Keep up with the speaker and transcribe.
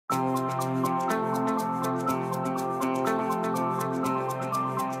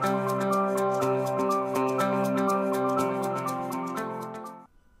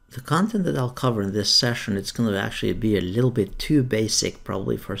content that I'll cover in this session, it's going to actually be a little bit too basic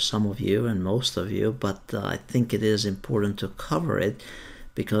probably for some of you and most of you, but I think it is important to cover it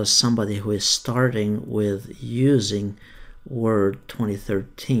because somebody who is starting with using Word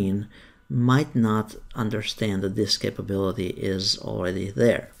 2013 might not understand that this capability is already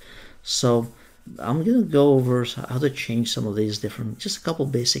there. So I'm going to go over how to change some of these different, just a couple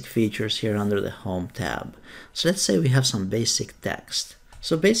basic features here under the Home tab. So let's say we have some basic text.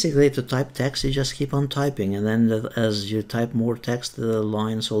 So basically, to type text, you just keep on typing, and then as you type more text, the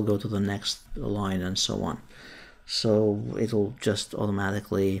lines will go to the next line and so on. So it'll just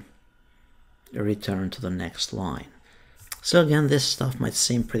automatically return to the next line. So again, this stuff might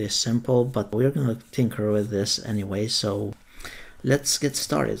seem pretty simple, but we're going to tinker with this anyway. So let's get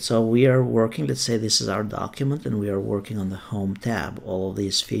started. So we are working, let's say this is our document, and we are working on the Home tab. All of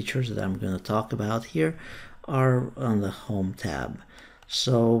these features that I'm going to talk about here are on the Home tab.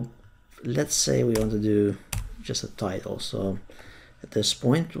 So let's say we want to do just a title. So at this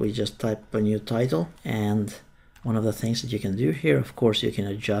point, we just type a new title, and one of the things that you can do here, of course, you can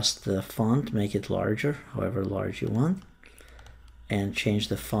adjust the font, make it larger, however large you want, and change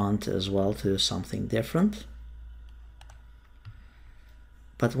the font as well to something different.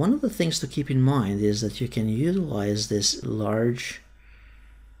 But one of the things to keep in mind is that you can utilize this large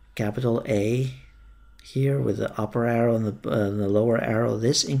capital A here with the upper arrow and the lower arrow.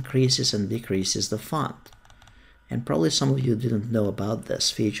 This increases and decreases the font. And probably some of you didn't know about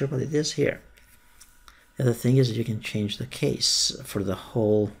this feature, but it is here. The other thing is that you can change the case for the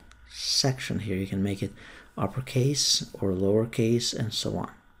whole section here. You can make it uppercase or lowercase and so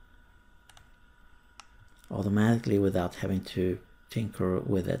on, automatically without having to tinker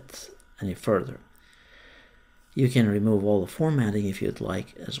with it any further. You can remove all the formatting if you'd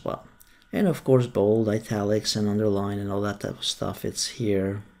like as well. And of course, bold, italics, and underline and all that type of stuff, it's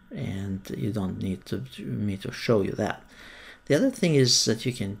here, and you don't need me to show you that. The other thing is that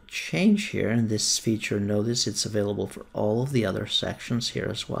you can change here, and this feature, notice it's available for all of the other sections here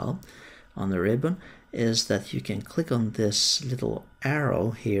as well on the ribbon, is that you can click on this little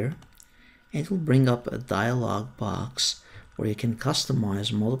arrow here, and it will bring up a dialog box where you can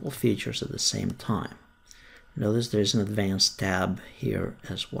customize multiple features at the same time. Notice there's an advanced tab here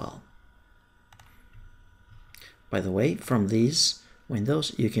as well. By the way, from these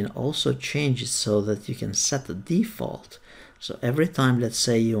windows, you can also change it so that you can set the default. So every time, let's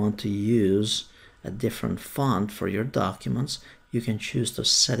say you want to use a different font for your documents, you can choose to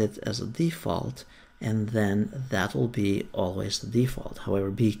set it as a default, and then that will be always the default. However,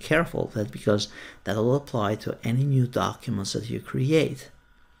 be careful that because that will apply to any new documents that you create.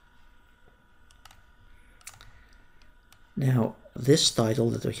 Now, this title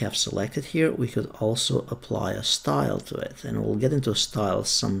that we have selected here, we could also apply a style to it, and we'll get into styles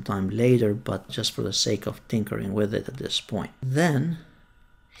sometime later, but just for the sake of tinkering with it at this point. Then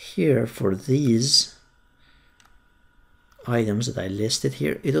here for these items that I listed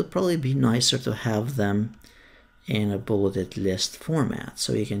here, it'll probably be nicer to have them in a bulleted list format.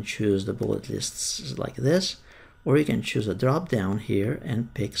 So you can choose the bullet lists like this, or you can choose a drop down here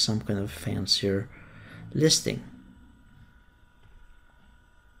and pick some kind of fancier listing.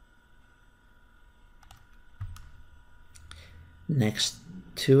 Next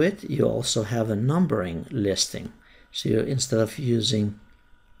to it, you also have a numbering listing. So you, instead of using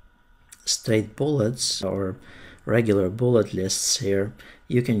straight bullets or regular bullet lists here,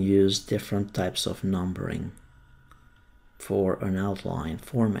 you can use different types of numbering for an outline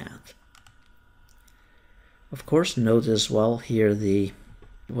format. Of course, note as well here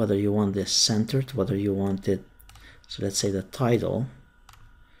whether you want this centered, whether you want it, so let's say the title,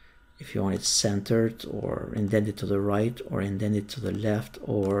 if you want it centered or indented to the right or indented to the left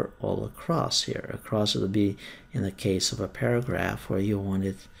or all across here. Across would be in the case of a paragraph where you want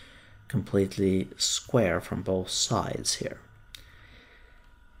it completely square from both sides here.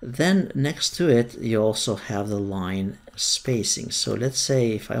 Then next to it, you also have the line spacing. So let's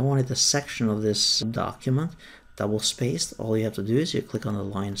say if I wanted a section of this document double spaced, all you have to do is you click on the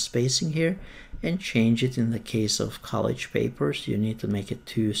line spacing here and change it. In the case of college papers, you need to make it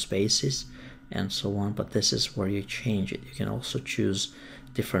 2 spaces and so on, but this is where you change it. You can also choose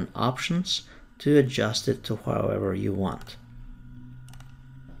different options to adjust it to however you want.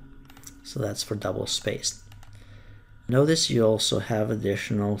 So that's for double spaced. Notice you also have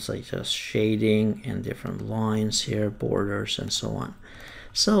additional, such as shading and different lines here, borders and so on.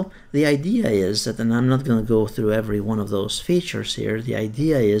 So the idea is that, and I'm not going to go through every one of those features here, the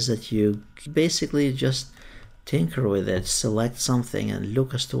idea is that you basically just tinker with it, select something and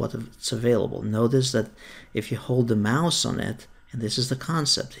look as to what's available. Notice that if you hold the mouse on it And this is the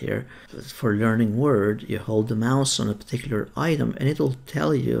concept here. For learning Word, you hold the mouse on a particular item and it'll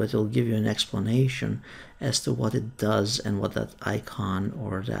tell you, it'll give you an explanation as to what it does and what that icon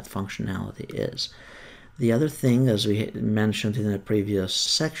or that functionality is. The other thing, as we mentioned in a previous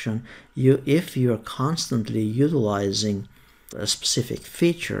section, if you're constantly utilizing a specific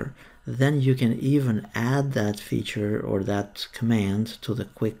feature, then you can even add that feature or that command to the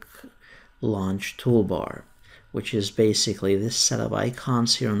quick launch toolbar, which is basically this set of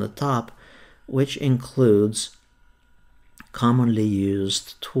icons here on the top, which includes commonly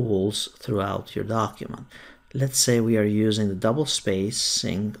used tools throughout your document. Let's say we are using the double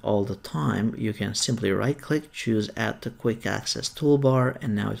spacing all the time. You can simply right-click, choose Add to Quick Access Toolbar,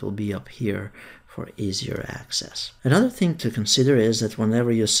 and now it will be up here for easier access. Another thing to consider is that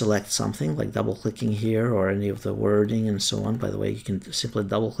whenever you select something, like double-clicking here or any of the wording and so on, by the way, you can simply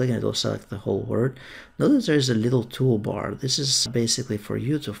double-click and it will select the whole word. Notice there's a little toolbar. This is basically for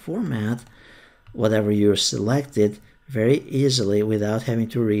you to format whatever you selected very easily without having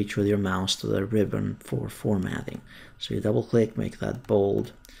to reach with your mouse to the ribbon for formatting. So you double-click, make that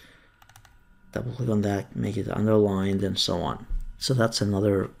bold, double-click on that, make it underlined, and so on. So that's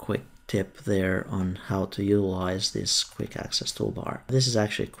another quick tip there on how to utilize this quick access toolbar. This is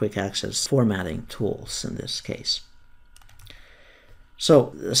actually quick access formatting tools in this case.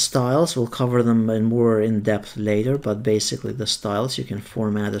 So the styles, we'll cover them in more in depth later, but basically the styles, you can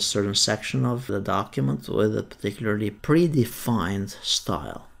format a certain section of the document with a particularly predefined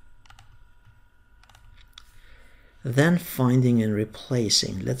style. Then finding and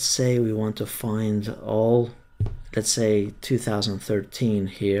replacing. Let's say we want to find all, let's say 2013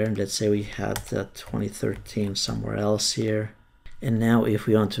 here, and let's say we had 2013 somewhere else here. And now if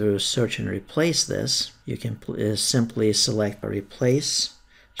we want to search and replace this, you can simply select replace.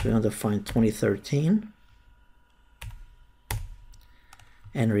 So we want to find 2013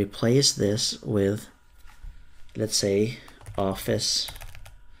 and replace this with, let's say, Office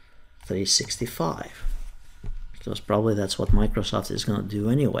 365. Because probably that's what Microsoft is going to do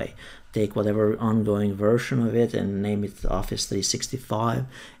anyway. Take whatever ongoing version of it and name it Office 365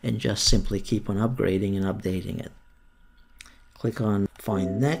 and just simply keep on upgrading and updating it. Click on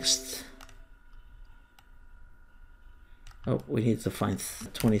Find Next. Oh, we need to find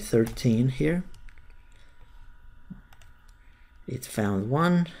 2013 here. It found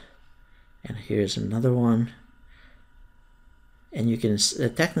one, and here's another one. And you can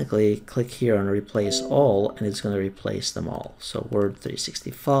technically click here on Replace All, and it's going to replace them all. So Word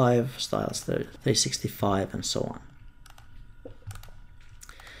 365, Styles 365, and so on.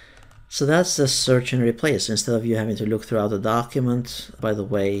 So that's the search and replace. Instead of you having to look throughout the document, by the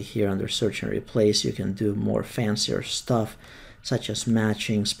way, here under search and replace, you can do more fancier stuff, such as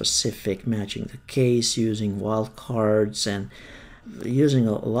matching the case, using wildcards, and using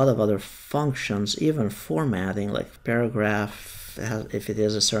a lot of other functions, even formatting, like paragraph, if it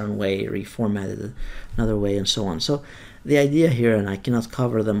is a certain way, reformatted another way, and so on. So the idea here, and I cannot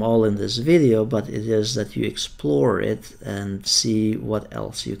cover them all in this video, but it is that you explore it and see what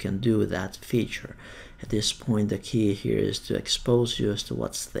else you can do with that feature. At this point, the key here is to expose you as to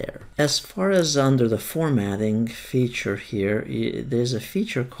what's there. As far as under the formatting feature here, there's a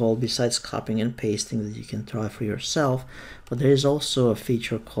feature called, besides copying and pasting, that you can try for yourself, but there is also a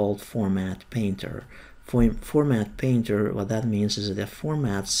feature called Format Painter. Format Painter, what that means is that if you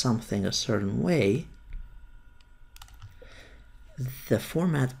format something a certain way, the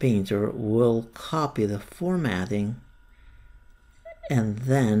Format Painter will copy the formatting and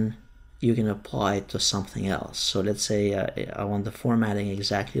then you can apply it to something else. So let's say I want the formatting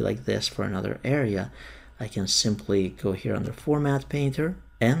exactly like this for another area. I can simply go here under Format Painter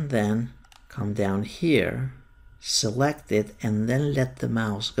and then come down here, select it, and then let the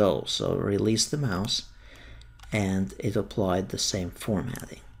mouse go. So release the mouse and it applied the same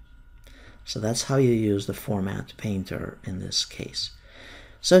formatting. So that's how you use the Format Painter in this case.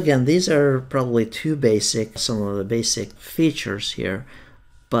 So again, these are probably some of the basic features here,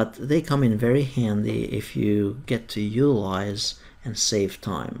 but they come in very handy if you get to utilize and save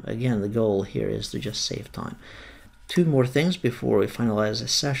time. Again, the goal here is to just save time. Two more things before we finalize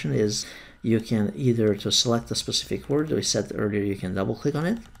this session is you can either, to select a specific word that we said earlier, you can double click on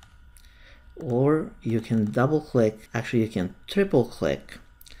it, or you can double click, actually you can triple click,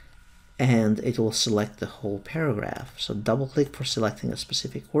 and it will select the whole paragraph. So double click for selecting a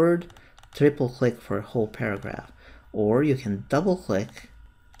specific word, triple click for a whole paragraph. Or you can double click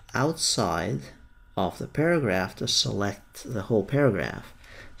outside of the paragraph to select the whole paragraph.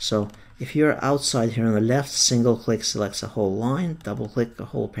 So if you're outside here on the left, single click selects a whole line, double click the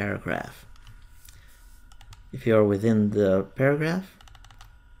whole paragraph. If you're within the paragraph,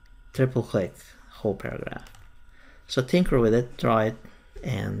 triple click whole paragraph. So tinker with it, try it,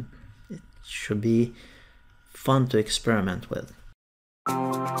 and it should be fun to experiment with.